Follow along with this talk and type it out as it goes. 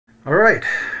All right,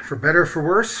 for better or for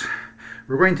worse,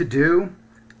 we're going to do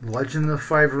Legend of the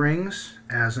Five Rings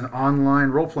as an online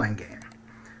role-playing game.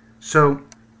 So,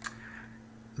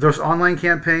 this online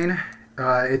campaign,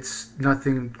 it's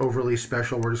nothing overly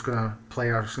special. We're just going to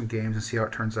play out some games and see how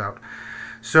it turns out.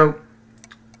 So,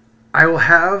 I will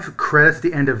have credits at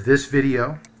the end of this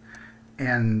video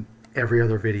and every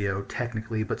other video,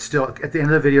 technically, but still, at the end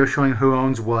of the video showing who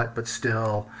owns what, but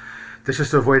still, that's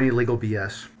just to avoid any legal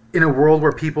BS. In a world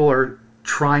where people are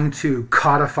trying to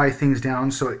codify things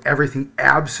down so everything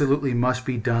absolutely must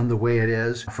be done the way it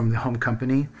is from the home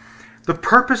company, the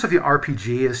purpose of the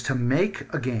RPG is to make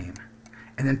a game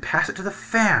and then pass it to the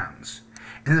fans.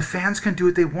 And the fans can do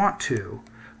what they want to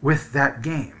with that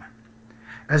game.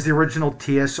 As the original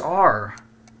TSR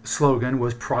slogan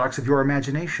was, products of your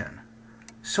imagination.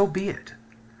 So be it.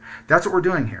 That's what we're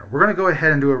doing here. We're going to go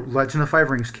ahead and do a Legend of the Five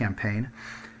Rings campaign.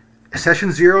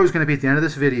 Session 0 is going to be at the end of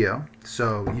this video,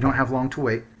 so you don't have long to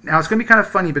wait. Now, it's going to be kind of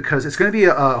funny because it's going to be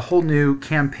a whole new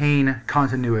campaign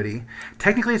continuity.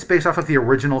 Technically, it's based off of the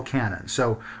original canon.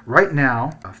 So, right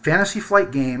now, Fantasy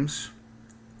Flight Games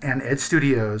and Ed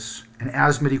Studios and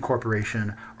Asmodee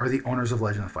Corporation are the owners of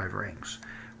Legend of the Five Rings.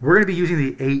 We're going to be using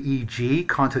the AEG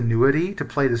continuity to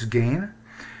play this game,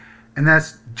 and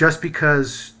that's just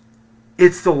because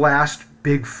it's the last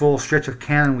big full stretch of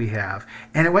canon we have,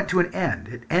 and it went to an end.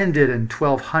 It ended in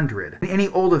 1200. Any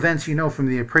old events you know from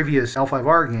the previous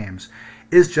L5R games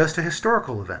is just a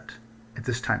historical event at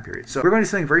this time period. So we're going to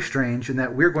do something very strange in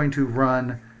that we're going to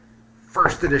run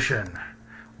first edition.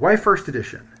 Why first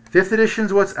edition? Fifth edition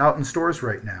is what's out in stores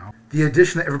right now. The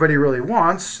edition that everybody really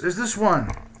wants is this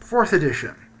one, fourth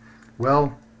edition.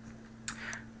 Well,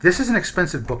 this is an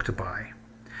expensive book to buy.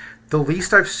 The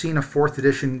least I've seen a 4th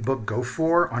edition book go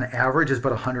for, on average, is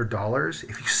about $100.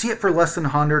 If you see it for less than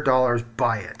 $100,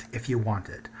 buy it if you want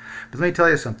it. But let me tell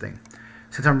you something.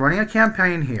 Since I'm running a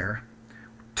campaign here,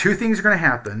 two things are going to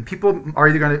happen. People are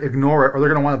either going to ignore it or they're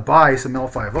going to want to buy some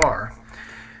L5R.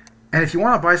 And if you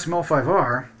want to buy some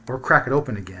L5R, or crack it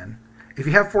open again, if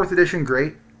you have 4th edition,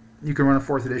 great. You can run a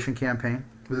 4th edition campaign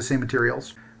with the same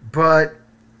materials. But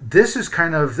this is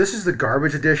the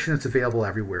garbage edition that's available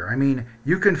everywhere. I mean,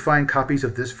 you can find copies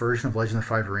of this version of Legend of the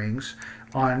Five Rings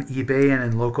on eBay and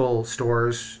in local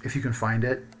stores, if you can find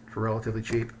it, for relatively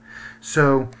cheap.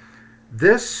 So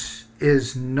this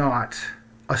is not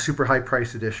a super high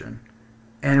price edition.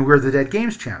 And we're the Dead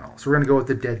Games channel, so we're going to go with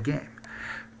the Dead Game.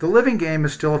 The living game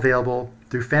is still available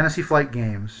through Fantasy Flight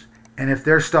Games, and if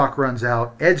their stock runs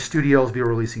out, Ed Studios will be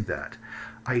releasing that.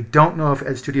 I don't know if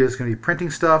Ed Studios is going to be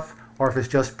printing stuff, or if it's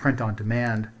just print on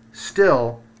demand.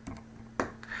 Still,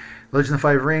 Legend of the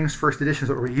Five Rings First Edition is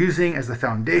what we're using as the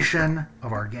foundation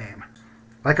of our game.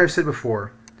 Like I've said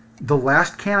before, the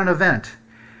last canon event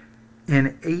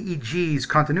in AEG's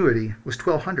continuity was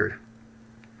 1200.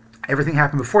 Everything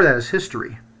happened before that is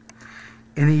history.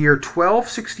 In the year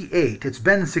 1268, it's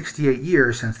been 68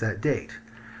 years since that date.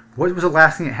 What was the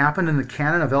last thing that happened in the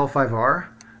canon of L5R?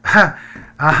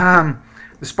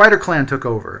 The Spider Clan took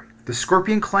over. The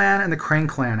Scorpion Clan and the Crane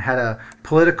Clan had a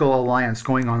political alliance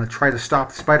going on to try to stop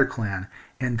the Spider Clan,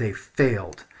 and they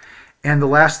failed. And the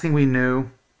last thing we knew,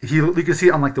 you can see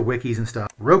it on like the wikis and stuff,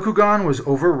 Rokugan was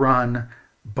overrun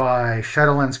by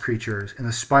Shadowlands creatures, and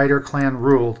the Spider Clan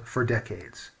ruled for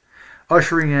decades,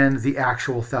 ushering in the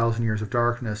actual 1,000 years of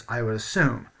darkness, I would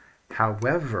assume.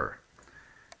 However,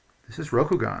 this is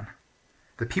Rokugan.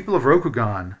 The people of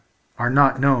Rokugan are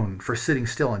not known for sitting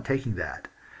still and taking that.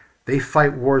 They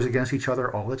fight wars against each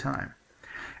other all the time.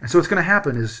 And so what's going to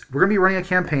happen is we're going to be running a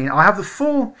campaign. I'll have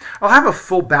a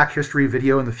full back history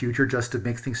video in the future just to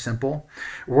make things simple,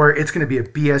 where it's going to be a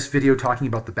BS video talking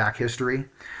about the back history.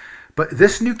 But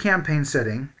this new campaign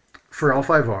setting for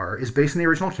L5R is based on the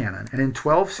original canon, and in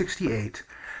 1268,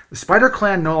 the Spider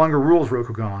Clan no longer rules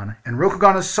Rokugan, and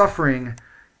Rokugan is suffering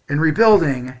and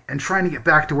rebuilding and trying to get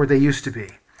back to where they used to be.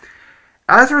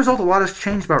 As a result, a lot has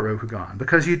changed about Rokugan,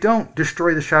 because you don't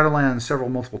destroy the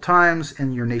Shadowlands multiple times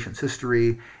in your nation's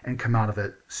history and come out of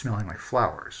it smelling like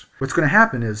flowers. What's going to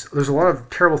happen is there's a lot of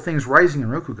terrible things rising in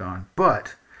Rokugan,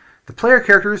 but the player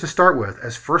characters to start with,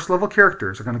 as first-level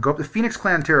characters, are going to go up to Phoenix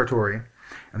Clan territory,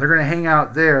 and they're going to hang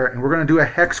out there, and we're going to do a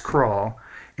hex crawl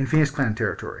in Phoenix Clan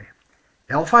territory.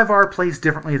 L5R plays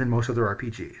differently than most other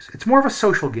RPGs. It's more of a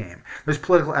social game. There's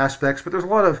political aspects, but there's a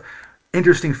lot of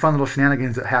interesting, fun little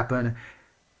shenanigans that happen.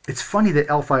 It's funny that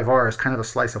L5R is kind of a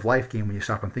slice of life game when you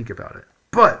stop and think about it.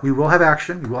 But we will have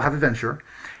action, we will have adventure,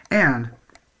 and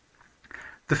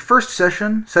the first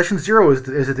session, Session 0,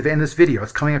 is at the end of this video.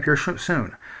 It's coming up here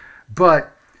soon.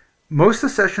 But most of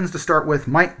the sessions to start with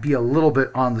might be a little bit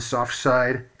on the soft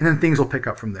side, and then things will pick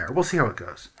up from there. We'll see how it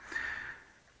goes.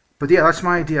 But yeah, that's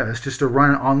my idea. It's just to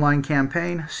run an online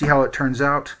campaign, see how it turns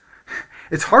out.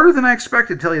 It's harder than I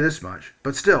expected, to tell you this much.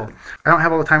 But still, I don't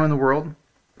have all the time in the world.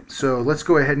 So let's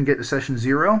go ahead and get to session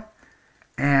 0.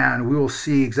 And we will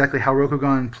see exactly how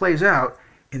Rokugan plays out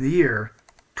in the year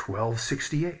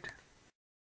 1268.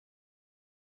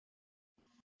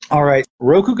 All right.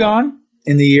 Rokugan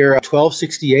in the year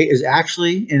 1268 is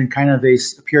actually in kind of a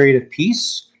period of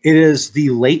peace. It is the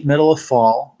late middle of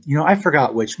fall. I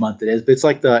forgot which month it is, but it's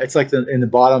like the in the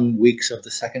bottom weeks of the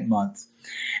second month.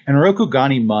 And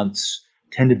Rokugani months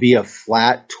tend to be a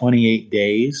flat 28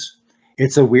 days.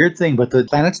 It's a weird thing, but the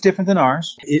planet's different than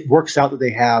ours. It works out that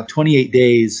they have 28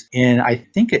 days in, I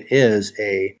think it is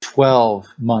a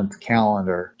 12-month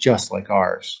calendar, just like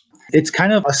ours. It's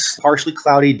kind of a partially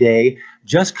cloudy day,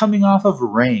 just coming off of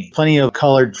rain. Plenty of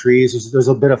colored trees. There's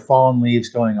a bit of fallen leaves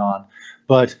going on.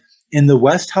 But in the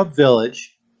West Hub Village,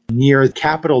 near the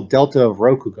capital delta of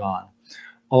Rokugan,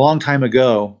 a long time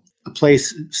ago, a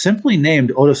place simply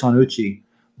named Otosanuchi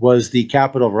was the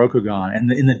capital of Rokugan.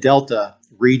 And in the delta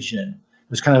region,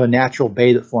 there's kind of a natural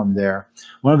bay that formed there.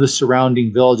 One of the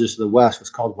surrounding villages to the west was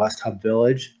called West Hub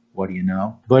Village. What do you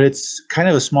know? But it's kind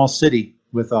of a small city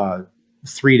with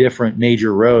 3 different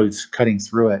major roads cutting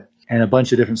through it and a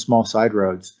bunch of different small side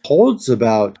roads. Holds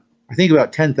about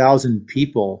 10,000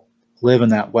 people live in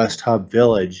that West Hub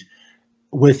Village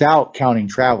without counting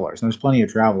travelers. And there's plenty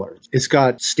of travelers. It's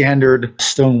got standard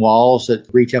stone walls that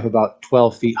reach up about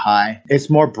 12 feet high. It's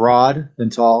more broad than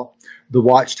tall. The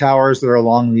watchtowers that are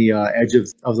along the edge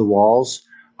of the walls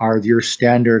are your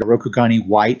standard Rokugani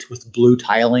white with blue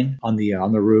tiling on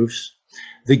the roofs.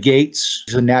 The gates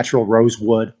is a natural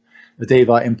rosewood that they've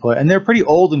input, and they're pretty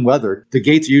old and weathered. The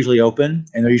gates are usually open,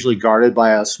 and they're usually guarded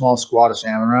by a small squad of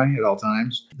samurai at all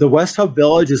times. The West Hub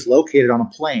Village is located on a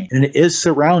plain, and it is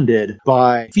surrounded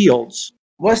by fields.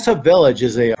 West Hub Village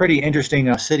is a pretty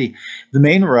interesting city. The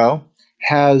main row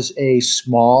has a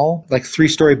small,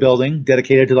 3-story building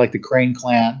dedicated to the Crane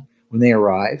clan when they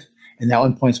arrive. And that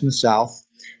one points from the south.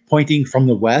 Pointing from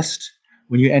the west,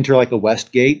 when you enter a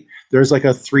west gate, there's a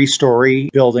 3-story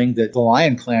building that the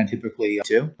Lion clan typically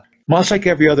to. Much like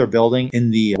every other building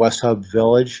in the West Hub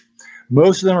Village,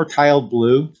 most of them are tiled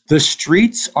blue. The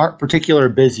streets aren't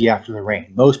particularly busy after the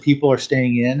rain. Most people are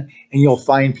staying in, and you'll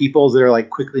find people that are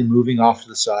quickly moving off to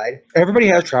the side. Everybody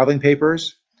has traveling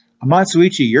papers.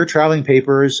 Matsuichi, your traveling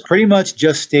papers pretty much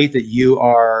just state that you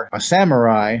are a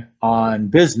samurai on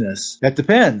business. That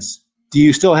depends. Do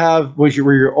you still have, were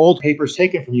your old papers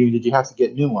taken from you, and did you have to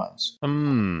get new ones?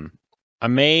 I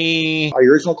may... Are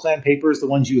your original clan papers the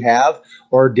ones you have,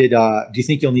 or do you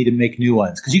think you'll need to make new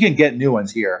ones? Because you can get new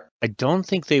ones here. I don't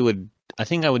think they would... I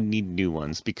think I would need new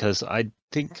ones, because I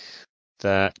think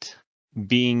that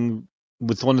being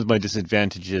with one of my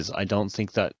disadvantages, I don't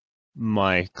think that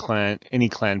any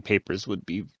clan papers would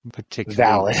be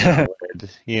particularly valid.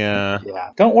 Yeah.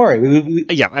 Don't worry.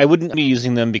 I wouldn't be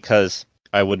using them because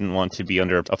I wouldn't want to be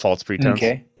under a false pretense.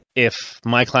 Okay. If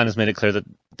my clan has made it clear that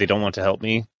they don't want to help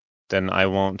me, then I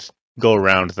won't go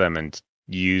around them and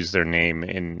use their name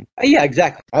in... Yeah,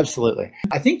 exactly. Absolutely.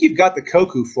 I think you've got the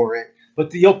koku for it,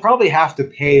 but you'll probably have to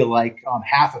pay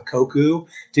half a koku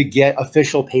to get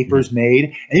official papers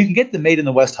made. And you can get them made in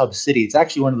the West Hub City. It's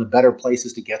actually one of the better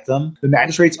places to get them. The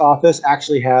magistrate's office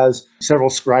actually has several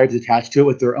scribes attached to it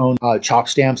with their own chalk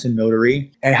stamps and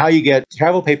notary. And how you get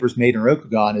travel papers made in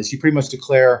Rokugan is you pretty much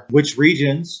declare which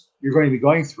regions you're going to be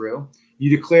going through.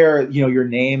 You declare, your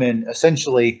name and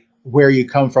essentially where you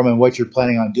come from and what you're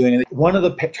planning on doing. And one of the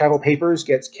travel papers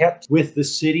gets kept with the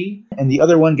city, and the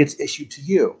other one gets issued to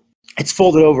you. It's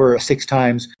folded over 6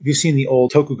 times. If you've seen the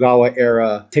old Tokugawa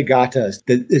era tegatas,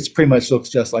 it pretty much looks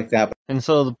just like that. And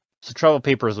so the travel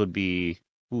papers would be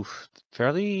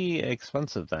fairly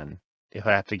expensive then, if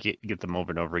I have to get them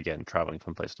over and over again, traveling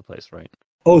from place to place, right?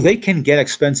 Oh, they can get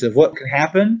expensive. What can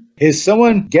happen is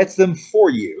someone gets them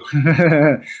for you.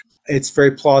 It's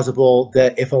very plausible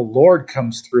that if a lord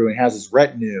comes through and has his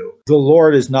retinue, the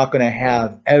lord is not going to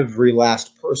have every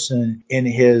last person in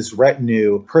his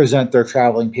retinue present their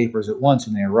traveling papers at once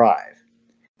when they arrive.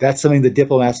 That's something the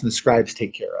diplomats and the scribes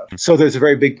take care of. So there's a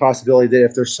very big possibility that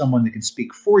if there's someone that can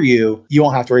speak for you, you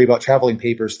won't have to worry about traveling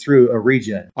papers through a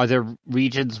region. Are there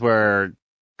regions where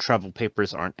travel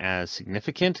papers aren't as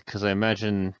significant? Because I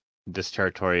imagine this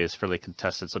territory is fairly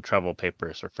contested, so travel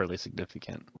papers are fairly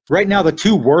significant. Right now, the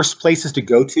 2 worst places to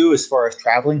go to as far as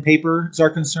traveling papers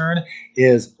are concerned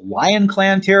is Lion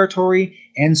Clan territory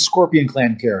and Scorpion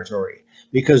Clan territory,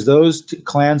 because those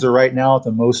clans are right now at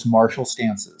the most martial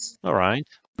stances. All right.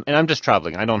 And I'm just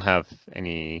traveling. I don't have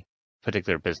any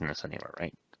particular business anywhere,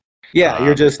 right? Yeah,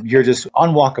 you're just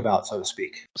on walkabout, so to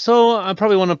speak. So I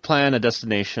probably want to plan a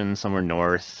destination somewhere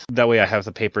north. That way I have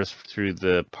the papers through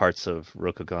the parts of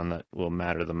Rokugan that will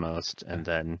matter the most, and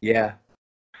then Yeah.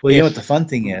 Well, you know what the fun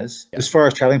thing is? As far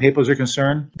as traveling papers are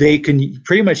concerned, they can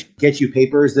pretty much get you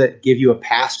papers that give you a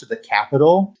pass to the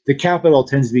capital. The capital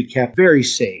tends to be kept very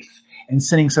safe, and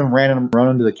sending some random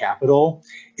Ronin to the capital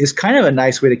is kind of a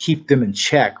nice way to keep them in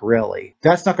check, really.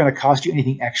 That's not going to cost you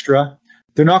anything extra.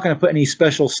 They're not going to put any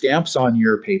special stamps on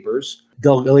your papers.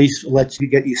 They'll at least let you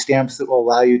get these stamps that will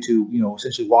allow you to,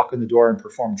 essentially walk in the door and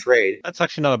perform trade. That's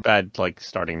actually not a bad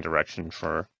starting direction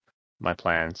for my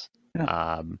plans.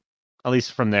 Yeah. At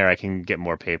least from there, I can get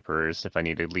more papers if I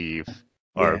need to leave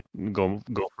or go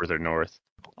further north.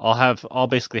 I'll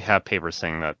basically have papers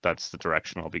saying that that's the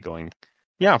direction I'll be going.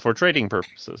 Yeah, for trading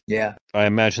purposes. Yeah. I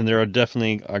imagine there are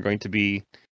definitely going to be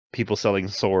people selling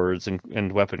swords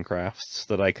and weapon crafts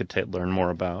that I could learn more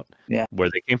about. Yeah.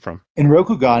 Where they came from. In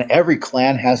Rokugan, every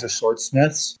clan has their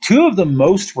swordsmiths. Two of the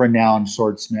most renowned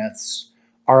swordsmiths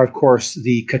are, of course,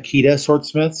 the Kakita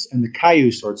swordsmiths and the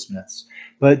Kaiu swordsmiths.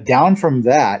 But down from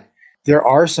that, there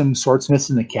are some swordsmiths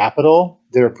in the capital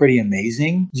that are pretty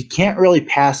amazing. You can't really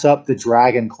pass up the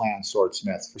Dragon Clan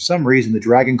swordsmiths. For some reason, the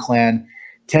Dragon Clan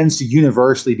tends to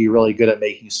universally be really good at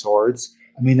making swords.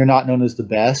 I mean, they're not known as the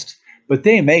best, but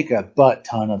they make a butt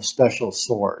ton of special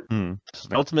swords. I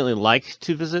ultimately like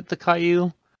to visit the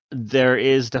Kaiu. There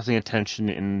is definitely a tension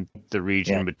in the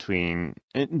region between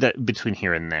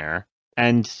here and there.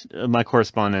 And my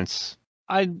correspondence,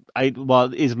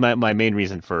 is my main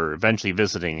reason for eventually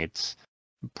visiting. It's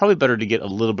probably better to get a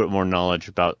little bit more knowledge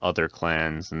about other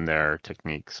clans and their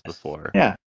techniques before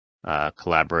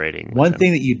collaborating. One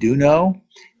thing that you do know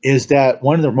is that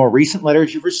one of the more recent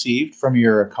letters you've received from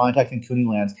your contact in Kuni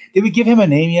Lands, did we give him a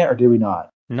name yet, or did we not?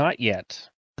 Not yet.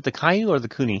 The Kaiu or the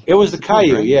Kuni? It was the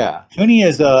Kaiu, right? Yeah. Kuni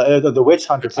is the witch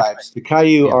hunter types. The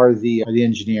Kaiu are the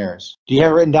engineers. Do you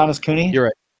have it written down as Kuni? You're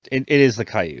right. It is the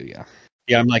Kaiu, yeah.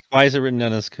 Yeah, I'm like, why is it written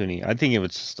down as Kuni? I think it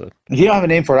was just a... If you don't have a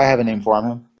name for it, I have a name for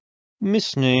him.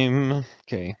 Misname.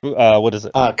 Okay. What is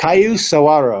it? Kaiu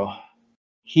Sawaro.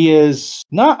 He is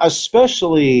not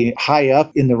especially high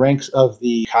up in the ranks of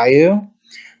the Kaiu,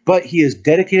 but he is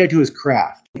dedicated to his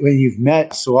craft. When you've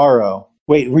met Sawaro...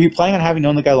 Wait, were you planning on having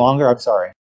known the guy longer? I'm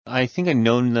sorry. I think I've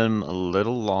known them a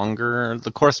little longer.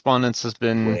 The correspondence has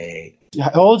been... Wait.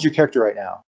 How old is your character right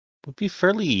now? Would be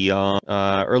fairly young.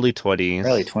 Early 20s.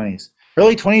 Early 20s.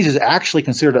 Early 20s is actually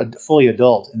considered a fully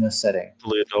adult in this setting.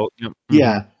 Fully adult, yep.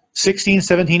 Yeah. 16,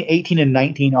 17, 18, and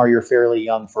 19 are your fairly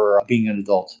young for being an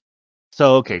adult.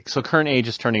 So current age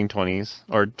is turning 20s,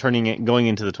 or going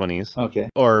into the 20s. Okay.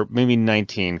 Or maybe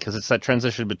 19, because it's that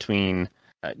transition between...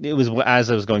 it was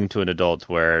as I was going to an adult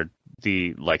where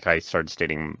I started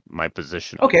stating my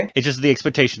position. Okay. It's just the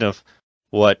expectation of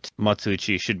what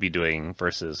Matsuichi should be doing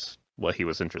versus what he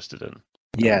was interested in.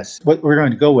 Yes. What we're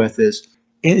going to go with is,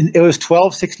 it was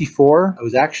 1264. It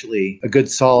was actually a good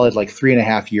solid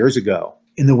 3.5 years ago.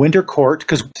 In the Winter Court,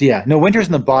 because, winter's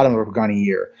in the bottom of a Rogani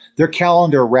year. Their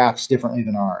calendar wraps differently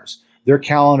than ours. Their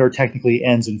calendar technically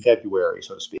ends in February,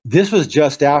 so to speak. This was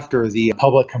just after the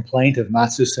public complaint of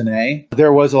Matsusune.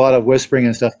 There was a lot of whispering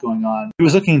and stuff going on. He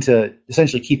was looking to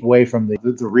essentially keep away from the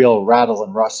real rattle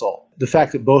and rustle. The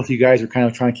fact that both you guys are kind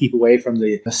of trying to keep away from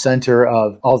the center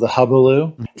of all the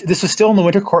hullabaloo. This is still in the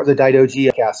Winter Court of the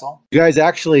Daidoji Castle. You guys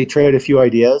actually traded a few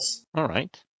ideas. All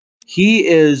right. He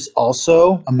is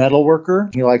also a metal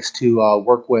worker. He likes to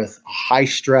work with high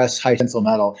stress, high tensile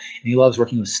metal, and he loves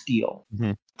working with steel.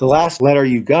 Mm-hmm. The last letter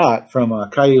you got from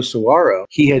Kaiu Sawaro,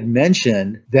 he had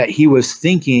mentioned that he was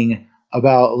thinking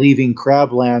about leaving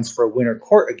Crablands for Winter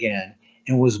Court again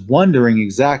and was wondering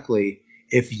exactly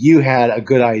if you had a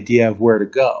good idea of where to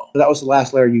go. That was the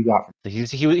last letter you got from him.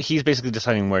 He's basically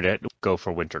deciding where to go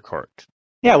for Winter Court.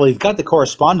 Yeah, well, he's got the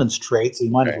correspondence trait, so you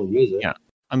might as well use it. Yeah.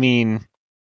 I mean,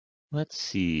 let's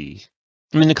see.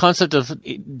 I mean, the concept of,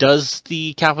 does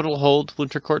the capital hold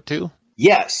Winter Court too?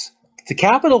 Yes. The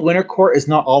capital Winter Court is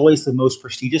not always the most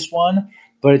prestigious one,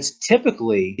 but it's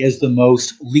typically is the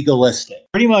most legalistic.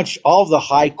 Pretty much all of the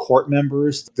high court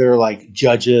members, they're like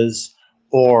judges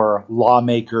or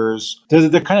lawmakers. They're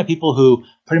the kind of people who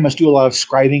pretty much do a lot of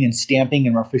scribing and stamping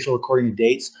and official recording of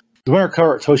dates. The Winter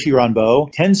Court Toshi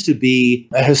Ranbo tends to be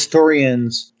a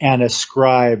historians and a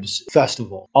scribes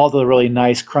festival. All the really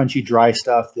nice, crunchy, dry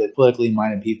stuff that politically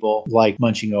minded people like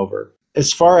munching over.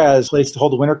 As far as place to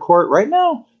hold the Winter Court right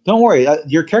now, don't worry.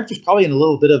 Your character's probably in a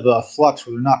little bit of a flux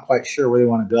where they're not quite sure where they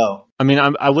want to go. I mean,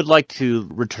 I would like to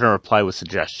return a reply with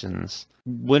suggestions.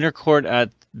 Winter Court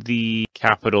at the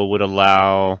capital would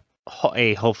allow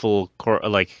a hopeful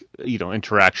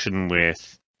interaction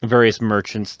with various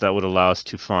merchants that would allow us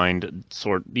to find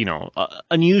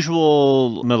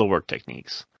unusual metalwork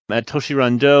techniques. At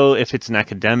Toshirando, if it's an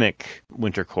academic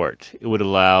winter court, it would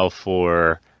allow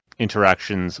for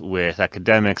interactions with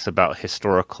academics about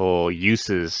historical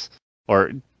uses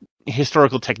or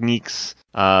historical techniques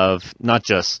of not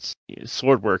just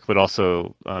sword work, but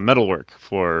also metalwork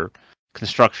for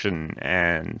construction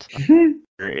and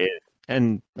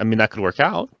I mean, that could work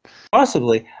out.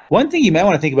 Possibly. One thing you might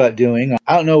want to think about doing,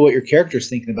 I don't know what your character's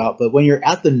thinking about, but when you're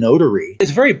at the notary,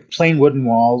 it's very plain wooden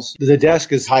walls. The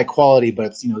desk is high quality, but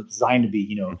it's designed to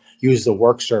be use the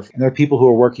work surface. And there are people who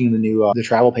are working the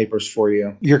travel papers for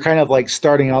you. You're kind of like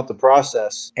starting out the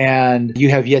process, and you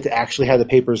have yet to actually have the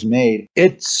papers made.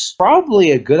 It's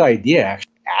probably a good idea.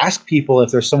 Actually, ask people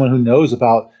if there's someone who knows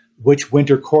about which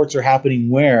winter courts are happening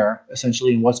where,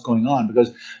 essentially, and what's going on.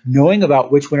 Because knowing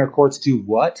about which winter courts do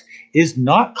what is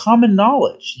not common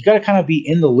knowledge. You got to kind of be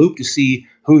in the loop to see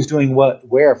who's doing what,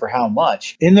 where, for how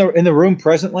much. In the room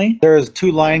presently, there's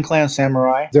 2 Lion Clan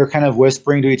samurai. They're kind of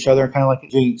whispering to each other, kind of like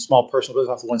doing small personal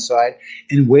business off to one side.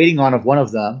 And waiting on one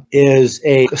of them is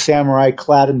a samurai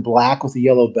clad in black with a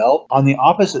yellow belt. On the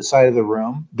opposite side of the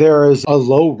room, there is a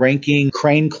low-ranking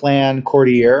Crane Clan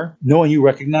courtier, no one you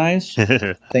recognize,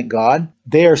 thank God.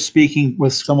 They are speaking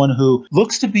with someone who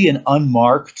looks to be an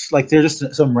unmarked, like they're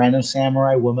just some random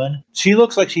samurai woman. She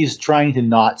looks like she's trying to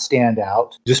not stand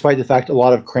out, despite the fact a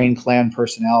lot of Crane Clan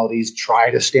personalities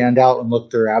try to stand out and look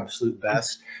their absolute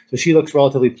best. So she looks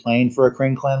relatively plain for a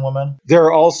Crane Clan woman. There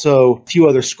are also a few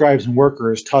other scribes and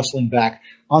workers tussling back.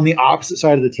 On the opposite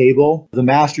side of the table, the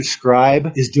master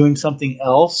scribe is doing something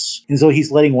else. And so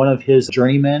he's letting one of his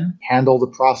journeymen handle the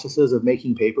processes of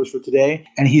making papers for today.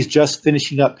 And he's just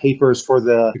finishing up papers for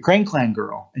the Crane Clan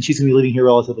girl. And she's going to be leaving here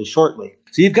relatively shortly.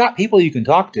 So you've got people you can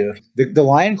talk to. The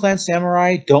Lion Clan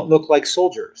samurai don't look like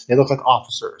soldiers. They look like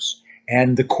officers.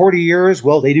 And the courtiers,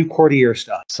 well, they do courtier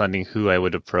stuff. Deciding who I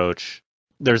would approach.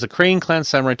 There's a Crane Clan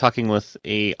samurai talking with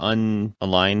a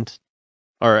unaligned,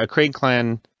 or a Crane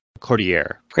Clan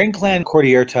courtier. Crane Clan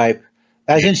courtier type,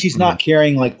 as in she's not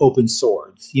carrying like open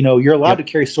swords. You're allowed to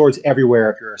carry swords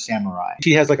everywhere if you're a samurai.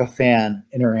 She has like a fan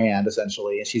in her hand,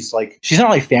 essentially, and she's not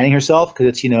like fanning herself because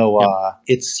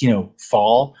it's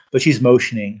fall, but she's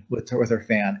motioning with her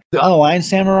fan. The unaligned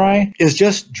samurai is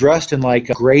just dressed in like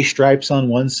gray stripes on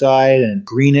one side and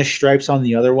greenish stripes on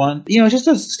the other one. It's just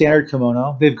a standard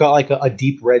kimono. They've got like a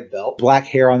deep red belt, black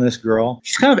hair on this girl.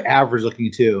 She's kind of average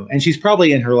looking too, and she's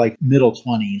probably in her like middle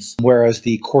 20s, whereas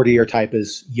the courtier type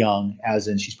is young, as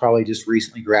in she's probably just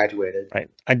recently graduated. Right.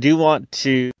 I do want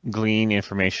to glean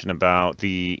information about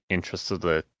the interests of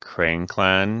the Crane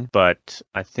Clan, but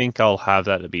I think I'll have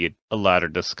that to be a latter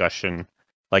discussion.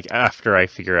 Like after I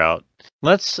figure out,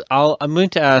 I'm going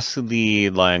to ask the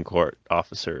Lion Court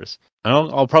officers.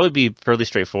 I'll probably be fairly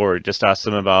straightforward. Just ask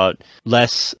them about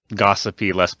less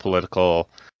gossipy, less political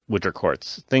winter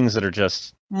courts, things that are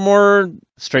just more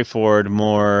straightforward,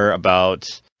 more about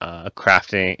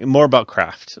crafting, more about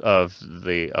craft of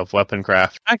weapon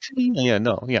craft. Actually, yeah.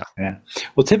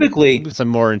 Well, typically, because I'm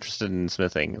more interested in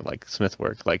smithing, like smith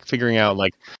work, like figuring out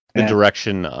like the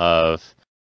direction of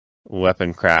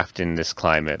weapon craft in this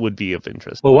climate would be of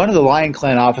interest. Well, one of the Lion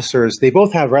Clan officers, they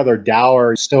both have rather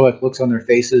dour, stoic looks on their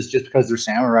faces just because they're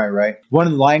samurai, right? One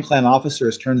of the Lion Clan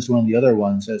officers turns to one of the other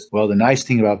ones and says, well, the nice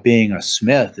thing about being a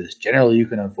smith is generally you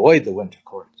can avoid the winter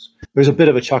courts. There's a bit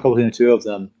of a chuckle between the two of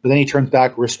them, but then he turns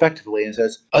back respectively and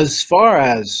says, as far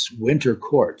as winter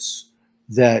courts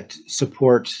that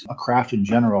support a craft in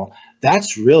general,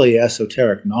 that's really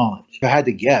esoteric knowledge. If I had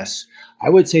to guess, I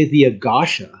would say the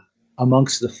Agasha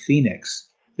amongst the Phoenix.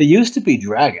 They used to be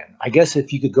dragon. I guess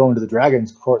if you could go into the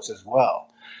dragon's courts as well.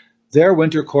 Their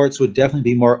winter courts would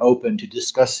definitely be more open to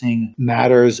discussing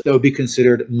matters that would be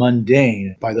considered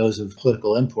mundane by those of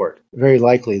political import. Very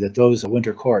likely that those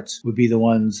winter courts would be the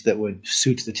ones that would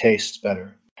suit the tastes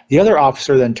better. The other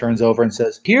officer then turns over and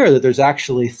says, here that there's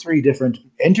actually 3 different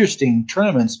interesting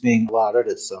tournaments being allotted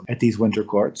at these winter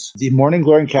courts. The Morning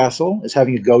Glory Castle is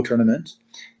having a Go tournament.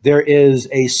 There is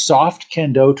a soft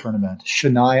kendo tournament,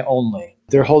 Shanai only.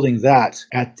 They're holding that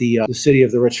at the City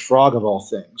of the Rich Frog of all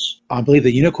things. I believe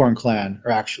the Unicorn Clan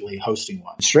are actually hosting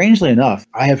one. Strangely enough,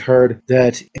 I have heard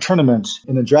that a tournament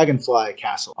in the Dragonfly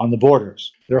Castle on the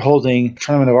borders, they're holding a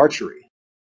tournament of archery.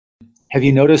 Have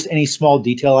you noticed any small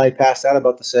detail I passed out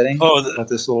about the setting? About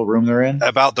this little room they're in?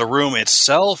 About the room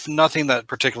itself, nothing that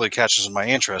particularly catches my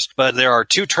interest. But there are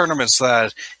 2 tournaments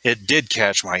that it did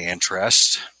catch my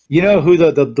interest. You know who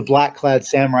the black-clad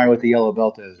samurai with the yellow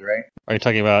belt is, right? Are you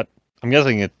talking about... I'm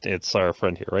guessing it's our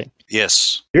friend here, right?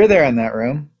 Yes. You're there in that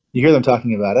room. You hear them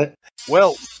talking about it.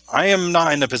 Well, I am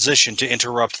not in a position to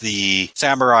interrupt the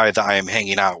samurai that I am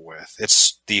hanging out with.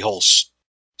 It's the whole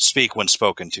speak when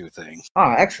spoken to thing.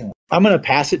 Ah, excellent. I'm going to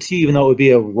pass it to you, even though it would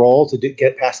be a roll to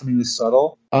get past something this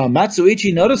subtle.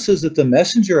 Matsuichi notices that the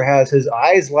messenger has his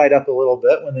eyes light up a little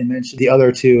bit when they mention the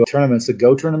other two tournaments, the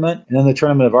Go tournament and then the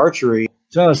tournament of archery.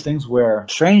 It's one of those things where,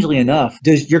 strangely enough,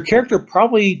 does your character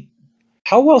probably...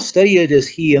 How well studied is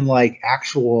he in like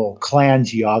actual clan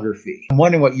geography? I'm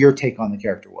wondering what your take on the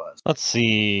character was. Let's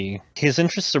see. His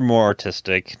interests are more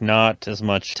artistic, not as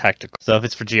much tactical. So if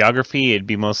it's for geography, it'd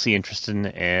be mostly interested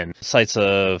in sites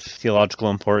of theological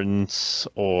importance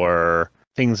or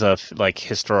things of like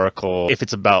historical. If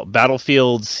it's about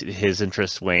battlefields, his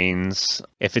interest wanes.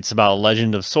 If it's about a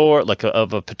legend of sword, like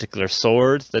of a particular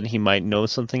sword, then he might know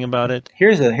something about it.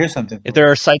 Here's something. If there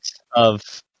are sites of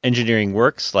engineering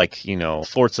works, like,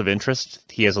 forts of interest,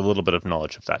 he has a little bit of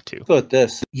knowledge of that too. How about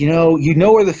this? You know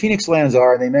where the Phoenix lands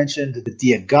are. They mentioned that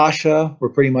the Agasha were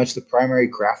pretty much the primary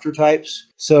crafter types.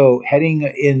 So heading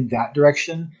in that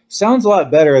direction sounds a lot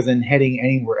better than heading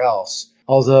anywhere else.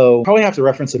 Although, probably have to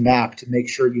reference a map to make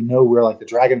sure you know where like the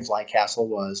Dragonfly Castle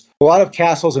was. A lot of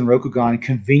castles in Rokugan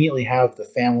conveniently have the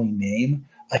family name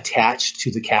attached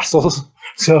to the castles.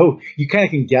 So you kind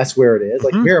of can guess where it is.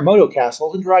 Like Miramoto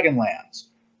Castle and Dragonlands.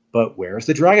 But where's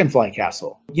the Dragonfly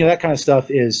Castle? That kind of stuff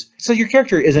is... So your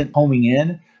character isn't homing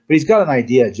in, but he's got an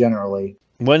idea generally.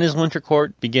 When is Winter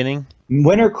Court beginning?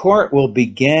 Winter Court will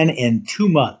begin in 2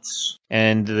 months.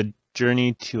 And the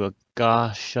journey to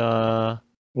Agasha...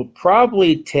 will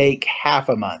probably take half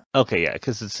a month. Okay, yeah,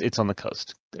 because it's on the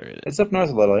coast. There it is. It's up north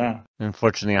a little, yeah.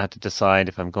 Unfortunately, I have to decide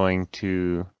if I'm going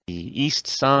to the east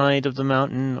side of the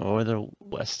mountain or the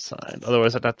west side.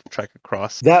 Otherwise, I'd have to trek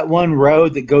across. That one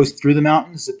road that goes through the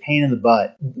mountains is a pain in the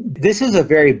butt. This is a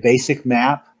very basic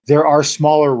map. There are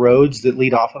smaller roads that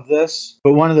lead off of this,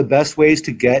 but one of the best ways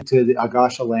to get to the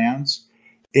Agasha lands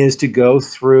is to go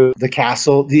through the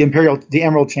castle. The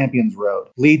Emerald Champions Road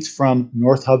leads from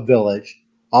North Hub Village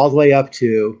all the way up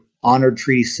to Honored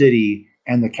Treaty City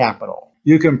and the capital.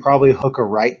 You can probably hook a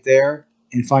right there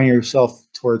and find yourself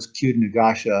towards Kyuden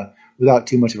Agasha without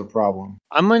too much of a problem.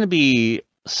 I'm going to be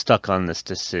stuck on this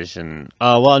decision.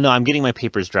 Well, no, I'm getting my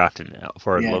papers drafted out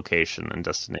for a location and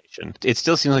destination. It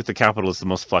still seems like the capital is the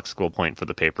most flexible point for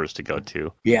the papers to go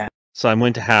to. Yeah. So I'm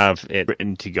going to have it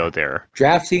written to go there.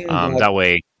 Drafting. That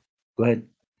way. Go ahead.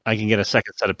 I can get a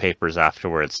second set of papers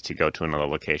afterwards to go to another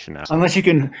location now. Unless if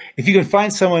you can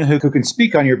find someone who can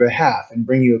speak on your behalf and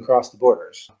bring you across the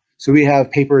borders. So we have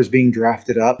papers being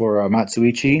drafted up for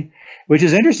Matsuichi, which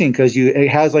is interesting because it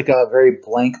has like a very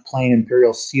blank, plain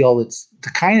imperial seal. It's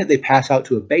the kind that they pass out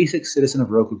to a basic citizen of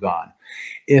Rokugan.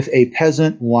 If a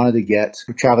peasant wanted to get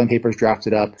traveling papers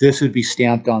drafted up, this would be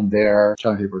stamped on their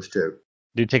traveling papers too.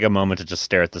 Do take a moment to just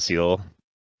stare at the seal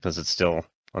because it's still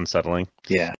unsettling.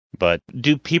 Yeah. But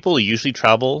do people usually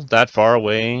travel that far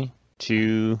away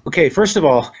to... Okay, first of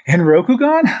all, in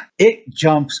Rokugan, it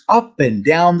jumps up and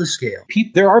down the scale.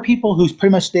 There are people who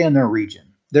pretty much stay in their region.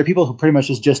 There are people who pretty much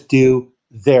just do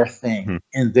their thing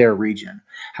in their region.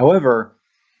 However,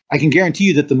 I can guarantee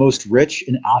you that the most rich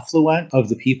and affluent of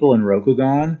the people in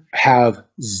Rokugan have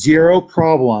zero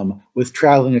problem with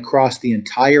traveling across the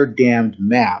entire damned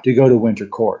map to go to Winter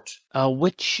Court.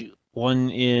 Which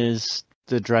one is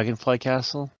the Dragonfly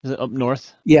Castle? Is it up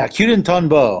north? Yeah, Kyuden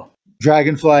Tonbo.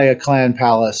 Dragonfly Clan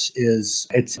Palace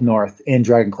it's north in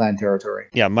Dragon Clan territory.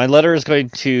 Yeah, my letter is going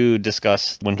to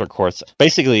discuss Winter Courts,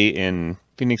 basically in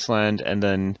Phoenix Land, and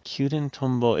then Kyuden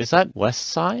Tombo. Is that west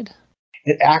side?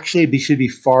 It actually should be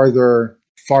farther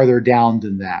down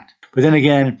than that. But then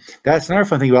again, that's another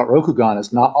fun thing about Rokugan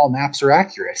is not all maps are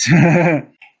accurate.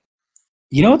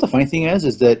 You know what the funny thing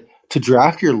is that to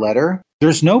draft your letter,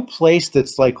 there's no place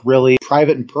that's like really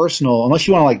private and personal unless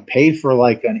you want to like pay for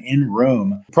like an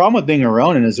in-room. The problem with being a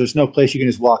Ronin is there's no place you can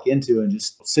just walk into and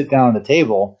just sit down at a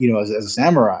table, as a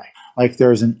samurai. Like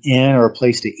there's an inn or a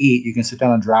place to eat. You can sit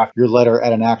down and draft your letter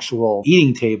at an actual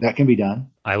eating table. That can be done.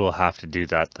 I will have to do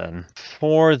that then.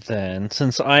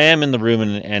 Since I am in the room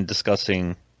and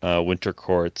discussing Winter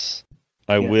Courts,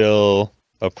 I will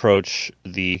approach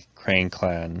the Crane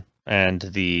Clan.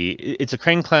 And it's a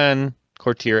Crane Clan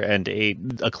courtier and a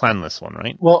clanless one,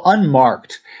 right? Well,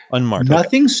 unmarked. Unmarked.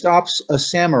 Nothing stops a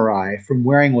samurai from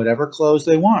wearing whatever clothes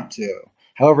they want to.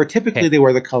 However, typically they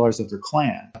wear the colors of their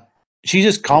clan. She's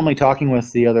just calmly talking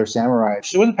with the other samurai.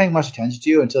 She wasn't paying much attention to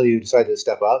you until you decided to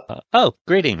step up.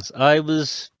 Greetings. I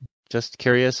was just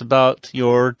curious about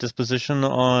your disposition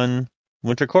on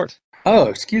Winter Court. Oh,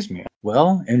 excuse me.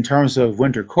 Well, in terms of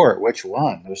Winter Court, which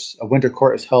one? There's a Winter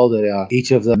Court is held at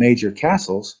each of the major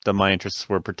castles. My interests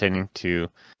were pertaining to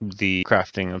the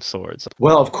crafting of swords.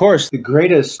 Well, of course, the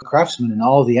greatest craftsmen in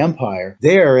all of the Empire,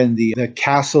 they are in the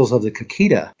castles of the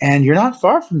Kakita, and you're not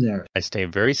far from there. I stay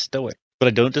very stoic, but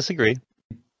I don't disagree.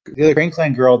 The other Crane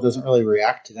Clan girl doesn't really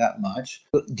react to that much.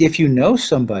 But if you know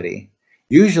somebody,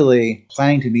 usually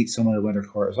planning to meet someone at Winter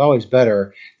Court is always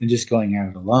better than just going at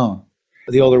it alone.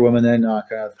 The older woman then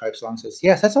kind of pipes along and says,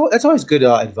 yes, that's always good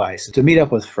advice, to meet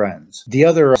up with friends. The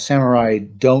other samurai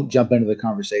don't jump into the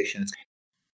conversation.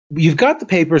 You've got the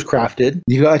papers crafted.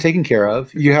 You've got it taken care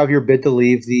of. You have your bid to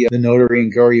leave the notary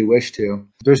and go where you wish to.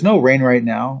 There's no rain right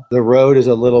now. The road is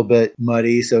a little bit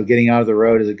muddy, so getting out of the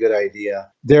road is a good idea.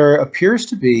 There appears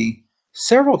to be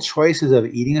several choices of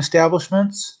eating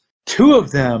establishments. Two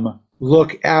of them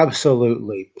look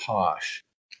absolutely posh.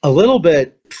 A little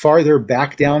bit farther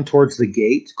back down towards the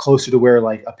gate, closer to where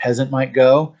like a peasant might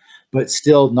go, but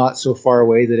still not so far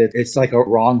away that it's like a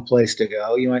wrong place to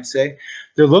go, you might say.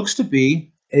 There looks to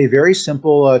be a very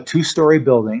simple two-story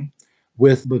building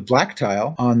with black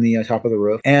tile on the top of the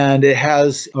roof, and it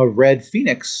has a red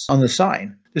phoenix on the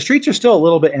sign. The streets are still a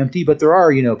little bit empty, but there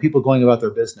are, people going about their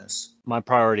business. My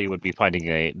priority would be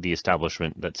finding the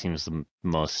establishment that seems the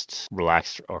most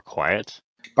relaxed or quiet.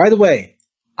 By the way,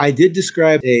 I did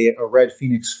describe a red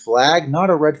phoenix flag, not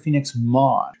a red phoenix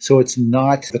mod. So it's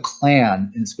not the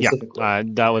clan in specific. Yeah,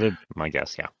 that would have been my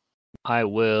guess, yeah. I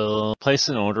will place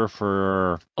an order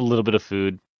for a little bit of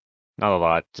food. Not a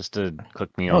lot, just a quick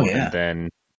meal. And then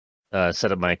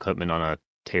set up my equipment on a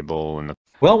table.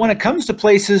 Well, when it comes to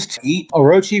places to eat,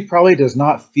 Orochi probably does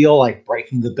not feel like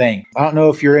breaking the bank. I don't know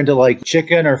if you're into like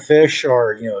chicken or fish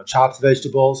or, chopped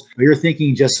vegetables, but you're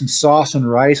thinking just some sauce and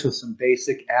rice with some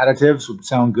basic additives would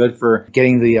sound good for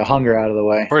getting the hunger out of the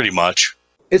way. Pretty much.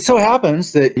 It so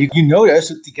happens that you notice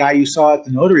that the guy you saw at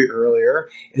the notary earlier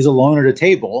is alone at a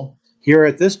table here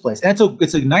at this place. And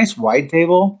it's a nice wide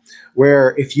table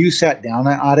where if you sat down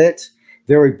at it,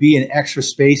 there would be an extra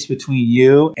space between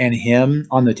you and him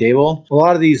on the table. A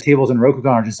lot of these tables in Rokugan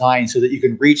are designed so that you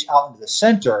can reach out into the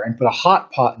center and put a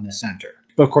hot pot in the center.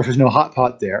 But of course, there's no hot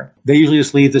pot there. They usually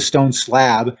just leave the stone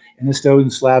slab, and the stone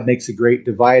slab makes a great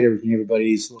divider between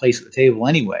everybody's place at the table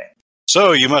anyway.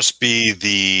 So you must be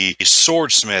the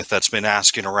swordsmith that's been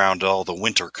asking around all the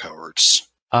winter courts.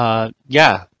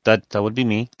 Yeah, that would be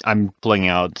me. I'm pulling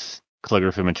out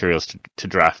calligraphy materials to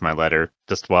draft my letter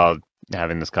just while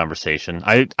having this conversation.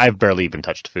 I've barely even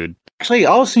touched food. Actually,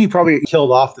 I'll assume you probably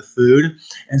killed off the food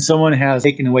and someone has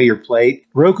taken away your plate.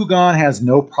 Rokugan has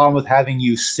no problem with having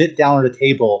you sit down at a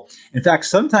table. In fact,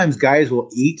 sometimes guys will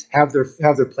have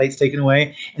their plates taken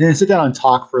away and then sit down and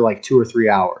talk for like 2 or 3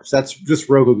 hours. That's just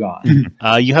Rokugan.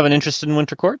 You have an interest in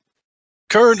Winter Court?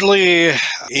 Currently,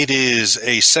 it is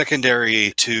a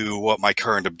secondary to what my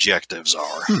current objectives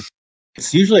are.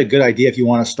 It's usually a good idea if you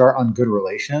want to start on good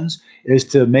relations, is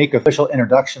to make official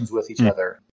introductions with each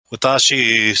other.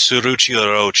 Watashi Suruchi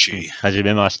Orochi.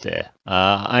 Hajimemashite.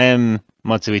 I am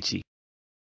Matsuichi.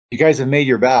 You guys have made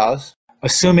your bows,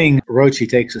 assuming Orochi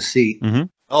takes a seat. Mm-hmm.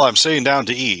 Well, I'm sitting down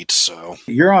to eat, so...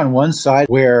 You're on one side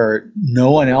where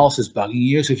no one else is bugging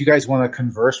you, so if you guys want to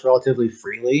converse relatively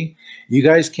freely, you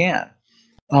guys can.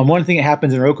 One thing that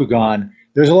happens in Rokugan,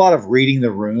 there's a lot of reading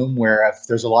the room where if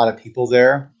there's a lot of people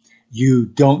there, you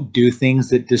don't do things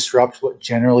that disrupt what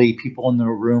generally people in the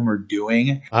room are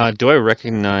doing. Do I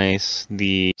recognize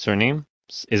the surname?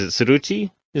 Is it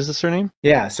Suruchi? Is the surname?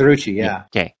 Yeah, Suruchi, yeah.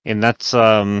 Okay, and that's,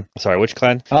 sorry, which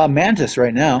clan? Mantis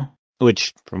right now.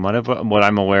 Which, from what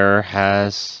I'm aware,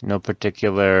 has no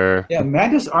particular... Yeah,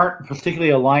 Mantis aren't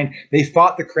particularly aligned. They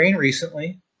fought the Crane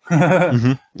recently.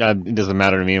 It doesn't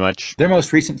matter to me much. Their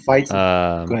most recent fights...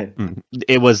 Go ahead.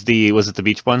 Was it the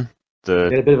beach one? They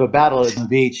had a bit of a battle at the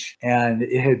beach, and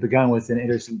it had begun with an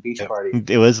interesting beach party.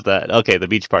 It was that. Okay, the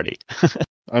beach party.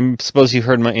 I suppose you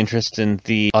heard my interest in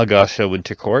the Agasha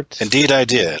Winter Court. Indeed I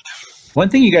did. One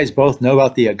thing you guys both know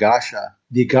about the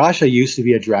Agasha used to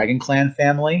be a Dragon Clan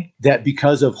family that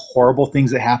because of horrible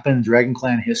things that happened in Dragon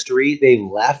Clan history, they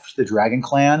left the Dragon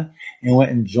Clan and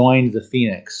went and joined the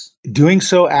Phoenix. Doing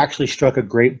so actually struck a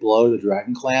great blow to the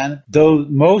Dragon Clan. Though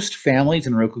most families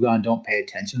in Rokugan don't pay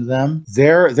attention to them,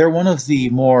 they're one of the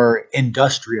more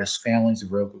industrious families of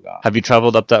Rokugan. Have you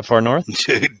traveled up that far north?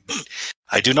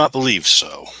 I do not believe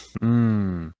so.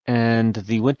 And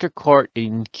the Winter Court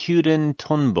in Kyuden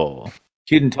Tonbo.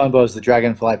 Kyuden Tonbo is the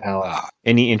Dragonfly Palace.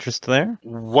 Any interest there?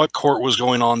 What court was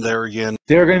going on there again?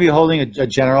 They're going to be holding a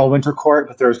general winter court,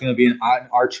 but there's going to be an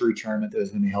archery tournament that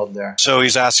was going to be held there. So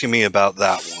he's asking me about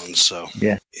that one, so...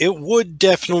 Yeah. It would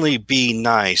definitely be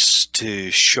nice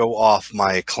to show off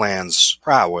my clan's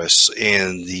prowess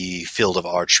in the field of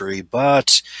archery,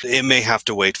 but it may have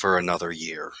to wait for another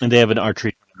year. And they have an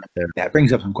archery tournament there. That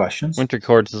brings up some questions. Winter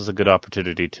Courts is a good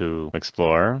opportunity to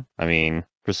explore. I mean,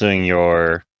 pursuing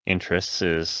your interests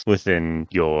is within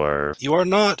your... You are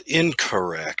not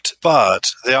incorrect,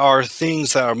 but there are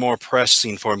things that are more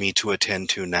pressing for me to attend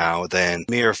to now than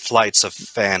mere flights of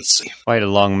fancy. Quite a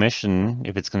long mission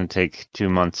if it's going to take 2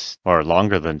 months or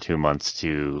longer than 2 months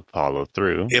to follow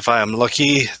through. If I am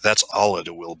lucky, that's all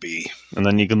it will be. And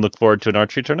then you can look forward to an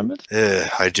archery tournament?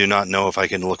 I do not know if I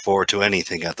can look forward to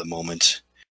anything at the moment.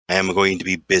 I am going to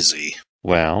be busy.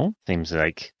 Well, seems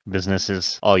like business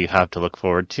is all you have to look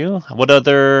forward to. What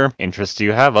other interests do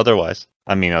you have otherwise?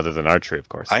 I mean, other than archery, of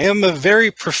course. I am a very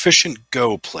proficient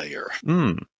Go player.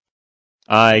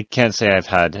 I can't say I've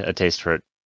had a taste for it,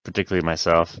 particularly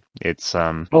myself. It's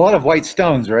A lot of white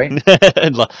stones, right?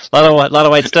 a lot of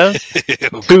white stones.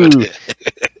 Ooh.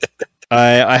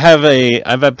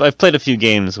 I've played a few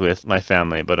games with my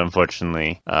family, but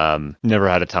unfortunately, never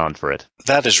had a talent for it.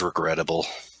 That is regrettable.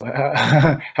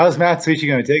 How's Matsuichi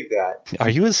going to take that?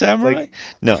 Are you a samurai?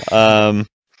 No.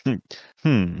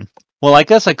 Well, I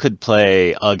guess I could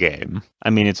play a game.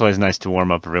 I mean, it's always nice to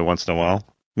warm up every once in a while.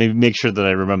 Maybe make sure that I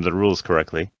remember the rules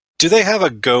correctly. Do they have a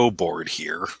Go board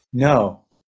here? No.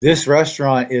 This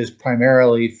restaurant is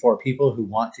primarily for people who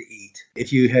want to eat.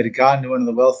 If you had gotten to one of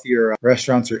the wealthier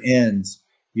restaurants or inns,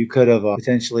 you could have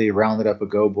potentially rounded up a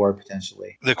Go board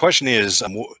potentially. The question is,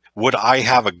 would I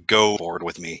have a Go board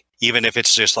with me, even if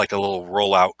it's just like a little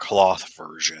roll-out cloth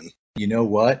version? You know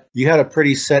what? You had a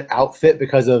pretty set outfit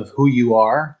because of who you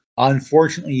are.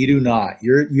 Unfortunately, you do not.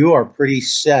 You are pretty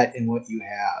set in what you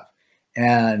have,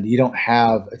 and you don't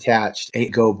have attached a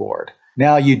Go board.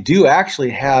 Now, you do actually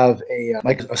have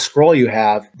a scroll you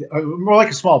have, more like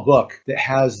a small book that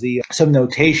has some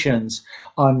notations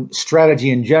on strategy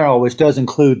in general, which does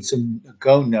include some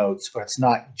Go notes, but it's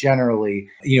not generally,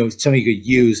 something you could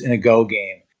use in a Go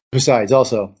game. Besides,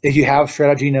 also, if you have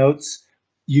strategy notes,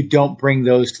 you don't bring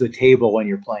those to the table when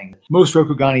you're playing. Most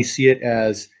Rokugani see it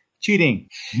as cheating.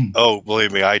 Oh,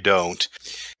 believe me, I don't.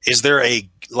 Is there a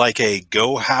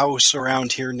Go house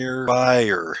around here nearby,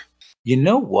 or... You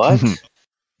know what?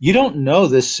 You don't know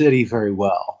this city very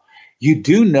well. You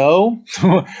do know,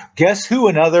 guess who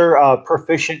another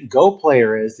proficient Go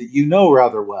player is that you know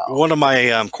rather well? One of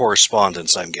my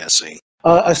correspondents, I'm guessing.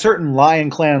 A certain Lion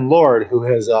Clan lord who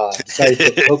has decided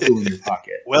to put Goku in your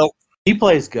pocket. Well, he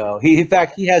plays Go. In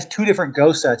fact, he has 2 different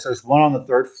Go sets. There's one on the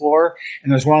 3rd floor,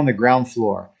 and there's one on the ground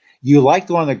floor. You like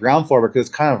the one on the ground floor because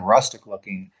it's kind of rustic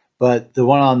looking. But the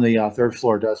one on the 3rd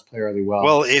floor does play really well.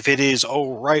 Well, if it is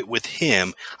all right with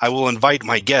him, I will invite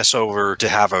my guests over to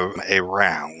have a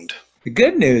round. The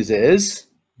good news is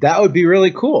that would be really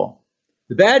cool.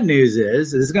 The bad news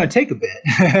is it's going to take a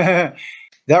bit.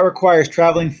 That requires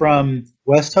traveling from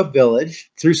West Hub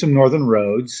Village through some northern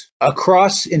roads,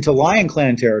 across into Lion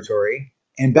Clan territory,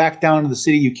 and back down to the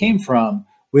city you came from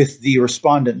with the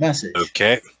respondent message.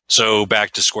 Okay, so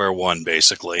back to square one,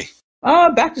 basically.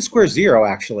 Back to square zero,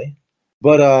 actually.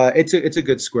 But it's a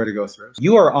good square to go through.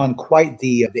 You are on quite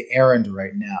the errand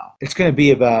right now. It's going to be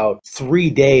about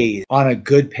 3 days on a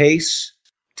good pace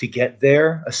to get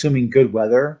there, assuming good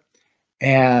weather,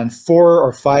 and 4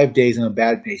 or 5 days on a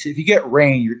bad pace. If you get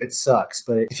rain, it sucks.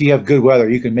 But if you have good weather,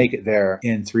 you can make it there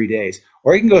in 3 days.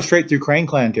 Or you can go straight through Crane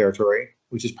Clan territory,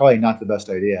 which is probably not the best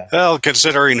idea. Well,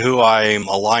 considering who I'm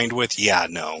aligned with, yeah,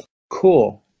 no.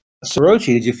 Cool. So,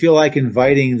 Orochi, did you feel like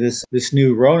inviting this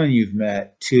new Ronin you've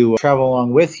met to travel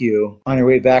along with you on your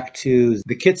way back to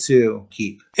the Kitsu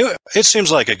Keep? It seems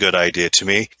like a good idea to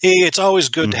me. It's always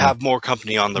good to have more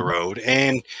company on the road,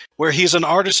 and where he's an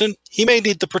artisan, he may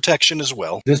need the protection as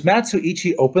well. Does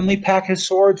Matsuichi openly pack his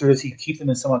swords, or does he keep them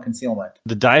in somewhat concealment?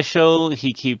 The daisho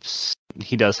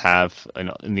he does have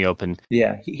in the open.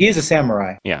 Yeah, he is a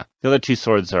samurai. Yeah. The other 2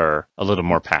 swords are a little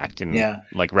more packed in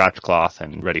like wrapped cloth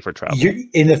and ready for travel.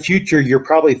 In the future, you're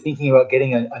probably thinking about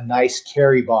getting a nice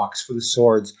carry box for the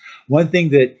swords. One thing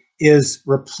that is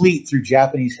replete through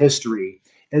Japanese history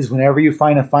is whenever you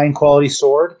find a fine quality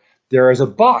sword, there is a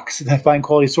box that fine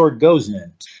quality sword goes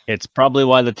in. It's probably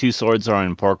why the 2 swords are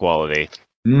in poor quality.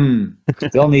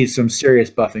 They'll need some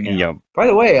serious buffing out. Yep. By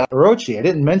the way, Orochi, I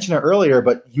didn't mention it earlier,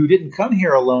 but you didn't come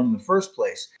here alone in the first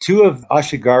place. 2 of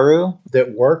Ashigaru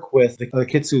that work with the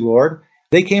Kitsu Lord,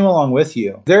 they came along with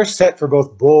you. They're set for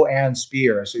both bow and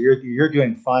spear, so you're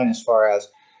doing fine as far as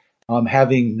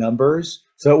having numbers.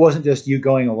 So it wasn't just you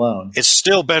going alone. It's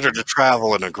still better to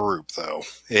travel in a group, though.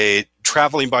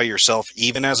 Traveling by yourself,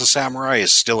 even as a samurai,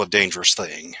 is still a dangerous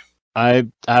thing. I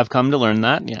have come to learn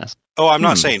that, yes. Oh, I'm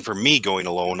not saying for me going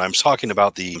alone. I'm talking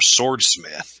about the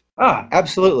swordsmith. Ah,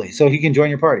 absolutely. So he can join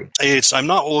your party. I'm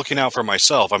not looking out for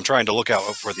myself. I'm trying to look out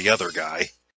for the other guy.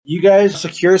 You guys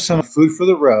secure some food for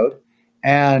the road,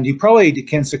 and you probably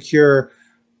can secure,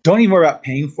 don't even worry about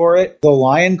paying for it. The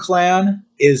Lion Clan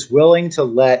is willing to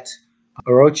let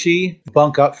Orochi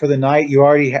bunk up for the night. You're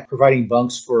already providing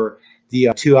bunks for the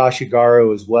two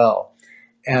Ashigaru as well.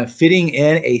 And fitting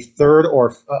in a third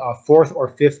or fourth or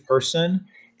fifth person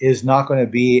is not going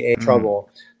to be a trouble.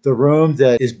 The room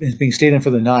that is being stayed in for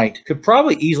the night could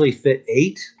probably easily fit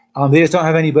 8. They just don't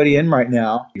have anybody in right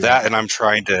now. That, and I'm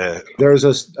trying to... There's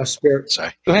a spare...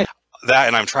 Sorry. Go ahead. That,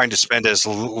 and I'm trying to spend as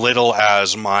little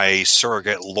as my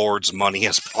surrogate lord's money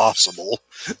as possible.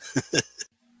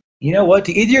 You know what?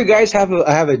 Do either of you guys have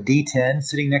a D10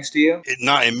 sitting next to you?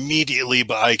 Not immediately,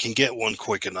 but I can get one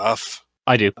quick enough.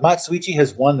 I do. Matsuichi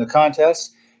has won the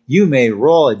contest. You may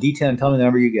roll a D10 and tell me the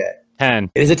number you get.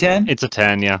 10. It is a 10? It's a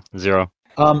 10, yeah. 0.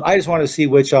 I just wanted to see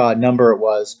which number it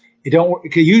was.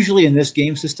 Usually in this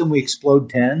game system, we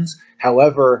explode 10s.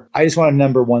 However, I just want a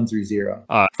number 1 through 0.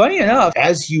 Funny enough,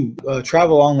 as you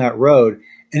travel along that road,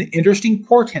 an interesting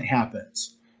portent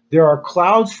happens. There are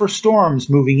clouds for storms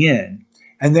moving in,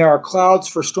 and there are clouds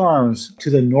for storms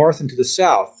to the north and to the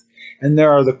south. And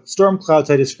there are the storm clouds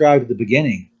I described at the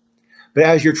beginning. But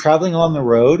as you're traveling along the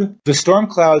road, the storm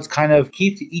clouds kind of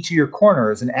keep to each of your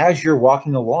corners. And as you're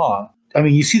walking along, I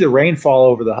mean, you see the rain fall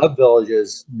over the hub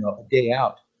villages, a day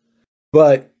out.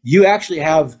 But you actually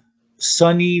have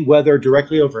sunny weather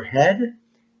directly overhead.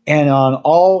 And on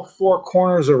all 4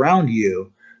 corners around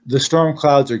you, the storm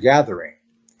clouds are gathering.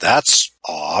 That's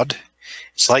odd.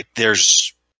 It's like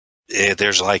there's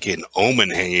like an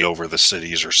omen hanging over the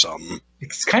cities or something.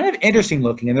 It's kind of interesting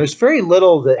looking, and there's very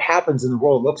little that happens in the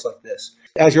world that looks like this.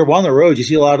 As you're on the road, you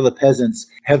see a lot of the peasants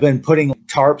have been putting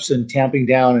tarps and tamping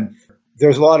down, and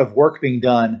there's a lot of work being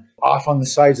done off on the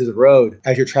sides of the road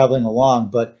as you're traveling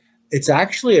along. But it's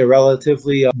actually a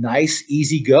relatively nice,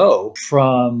 easy go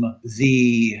from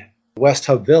the West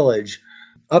Hub Village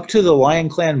up to the Lion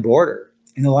Clan border.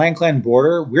 In the Lion Clan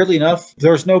border, weirdly enough,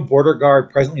 there's no border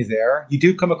guard presently there. You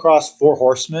do come across 4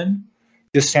 horsemen,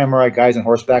 just samurai guys on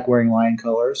horseback wearing lion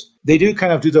colors. They do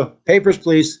kind of do the papers,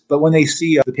 please, but when they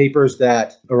see the papers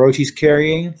that Orochi's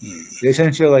carrying, they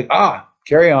essentially are like,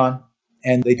 carry on,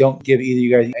 and they don't give either of you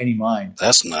guys any mind.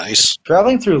 That's nice.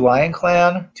 Traveling through Lion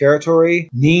Clan territory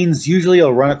means usually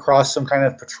you'll run across some kind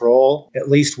of patrol at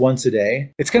least once a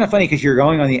day. It's kind of funny because you're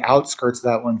going on the outskirts of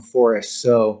that one forest,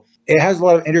 so it has a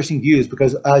lot of interesting views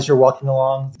because as you're walking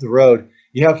along the road,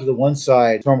 you have to the one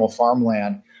side normal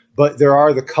farmland, but there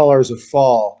are the colors of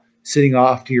fall sitting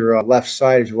off to your left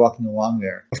side as you're walking along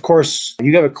there. Of course,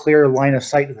 you have a clear line of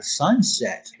sight to the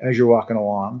sunset as you're walking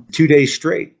along 2 days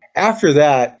straight. After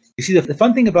that, you see the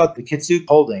fun thing about the Kitsu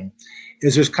holding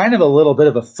is there's kind of a little bit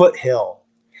of a foothill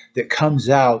that comes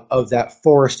out of that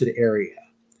forested area.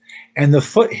 And the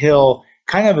foothill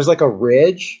kind of is like a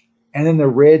ridge. And then the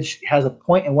ridge has a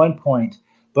point at one point,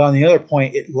 but on the other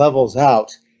point, it levels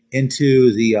out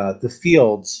into the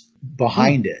fields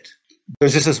behind it.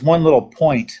 There's just this one little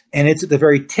point, and it's at the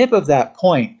very tip of that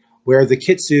point where the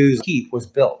Kitsu's keep was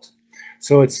built.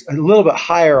 So it's a little bit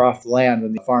higher off the land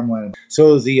than the farmland.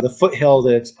 So the foothill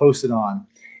that it's posted on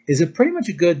is pretty much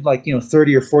a good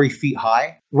 30 or 40 feet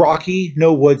high. Rocky,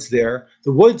 no woods there.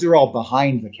 The woods are all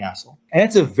behind the castle. And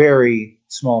it's a very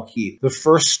small keep. The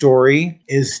first story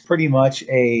is pretty much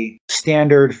a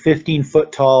standard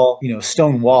 15-foot tall,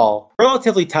 stone wall.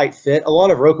 Relatively tight fit. A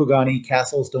lot of Rokugan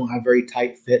castles don't have very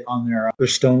tight fit on their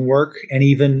stonework, and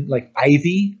even like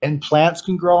ivy and plants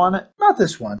can grow on it. Not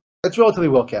this one. It's relatively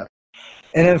well kept.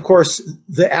 And then, of course,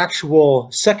 the actual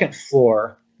second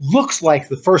floor looks like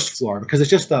the first floor because it's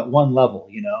just that one level,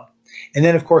 And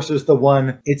then, of course, there's the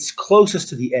one, it's closest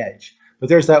to the edge. But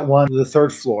there's that one, the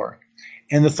third floor.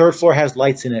 And the third floor has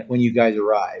lights in it when you guys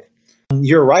arrive.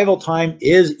 Your arrival time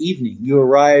is evening. You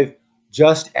arrive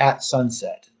just at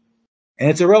sunset. And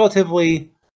it's a relatively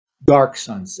dark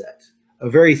sunset. A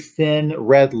very thin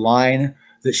red line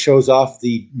that shows off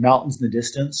the mountains in the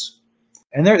distance.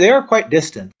 And they are quite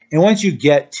distant. And once you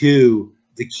get to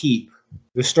the keep,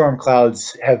 the storm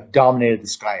clouds have dominated the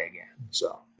sky again.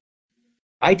 So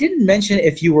I didn't mention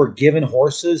if you were given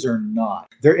horses or not.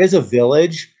 There is a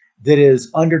village that is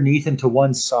underneath and to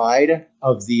one side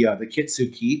of the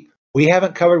Kitsu keep. We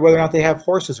haven't covered whether or not they have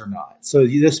horses or not. So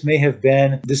this may have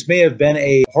been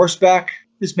a horseback.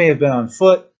 This may have been on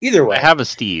foot. Either way, I have a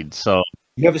steed, so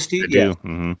you have a steed. I do. Yeah.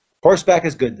 Mm-hmm. Horseback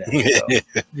is good then.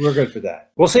 So we're good for that.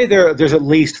 We'll say there's at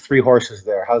least 3 horses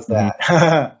there. How's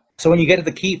that? So when you get to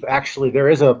the keep, actually, there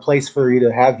is a place for you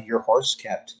to have your horse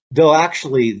kept.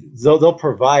 They'll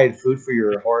provide food for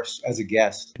your horse as a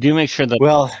guest. Do make sure that.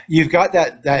 Well, you've got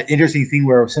that interesting thing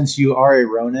where since you are a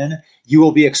Ronin, you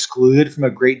will be excluded from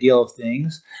a great deal of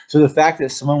things. So the fact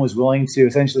that someone was willing to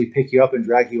essentially pick you up and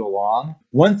drag you along,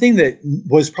 one thing that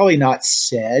was probably not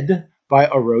said by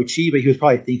Orochi, but he was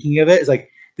probably thinking of it, is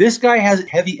like, this guy has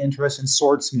heavy interest in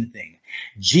swordsmithing.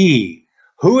 Gee,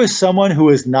 who is someone who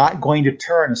is not going to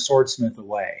turn a swordsmith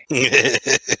away?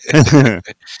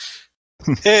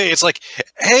 Hey, it's like,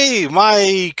 hey,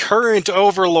 my current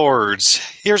overlords,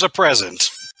 here's a present.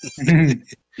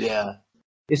 Yeah.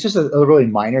 It's just a really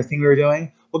minor thing we were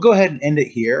doing. We'll go ahead and end it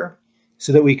here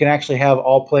so that we can actually have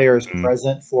all players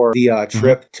present for the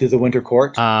trip to the Winter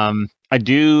Court. I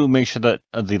do make sure that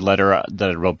the letter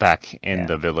that I wrote back in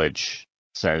the village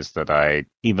says that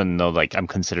even though like I'm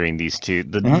considering these two,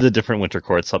 the different Winter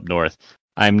Courts up north,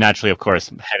 I'm naturally, of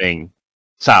course, heading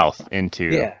south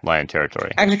into Lion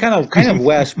territory. Actually, kind of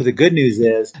west. But the good news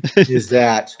is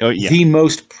that the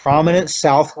most prominent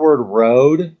southward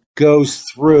road goes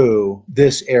through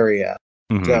this area.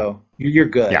 Mm-hmm. So you're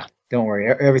good. Yeah. Don't worry.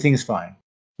 Everything's fine.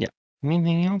 Yeah.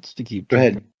 Anything else to keep? Go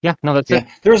ahead. Yeah. No, that's it.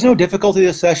 There was no difficulty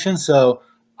this session, so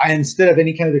instead of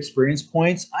any kind of experience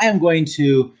points, I am going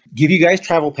to give you guys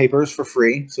travel papers for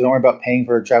free. So don't worry about paying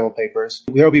for travel papers.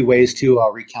 There will be ways to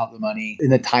recount the money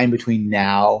in the time between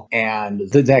now and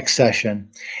the next session.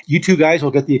 You two guys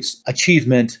will get the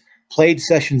achievement, played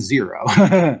session 0.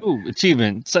 Ooh,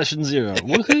 achievement, session 0.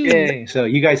 Woohoo! Yay. So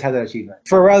you guys have that achievement.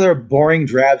 For a rather boring,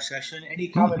 drab session, any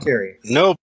commentary?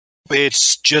 Nope.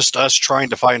 It's just us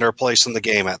trying to find our place in the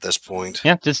game at this point.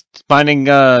 Yeah, just finding,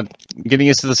 getting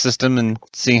used to the system and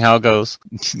seeing how it goes.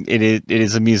 It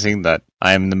is amusing that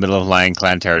I am in the middle of Lion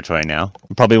Clan territory now.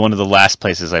 Probably one of the last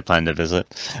places I plan to visit.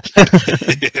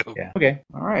 Yeah. Okay.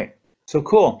 All right. So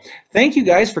cool. Thank you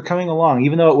guys for coming along.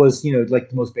 Even though it was, like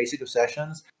the most basic of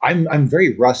sessions, I'm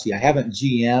very rusty. I haven't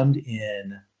GM'd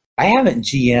in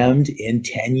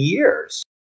 10 years.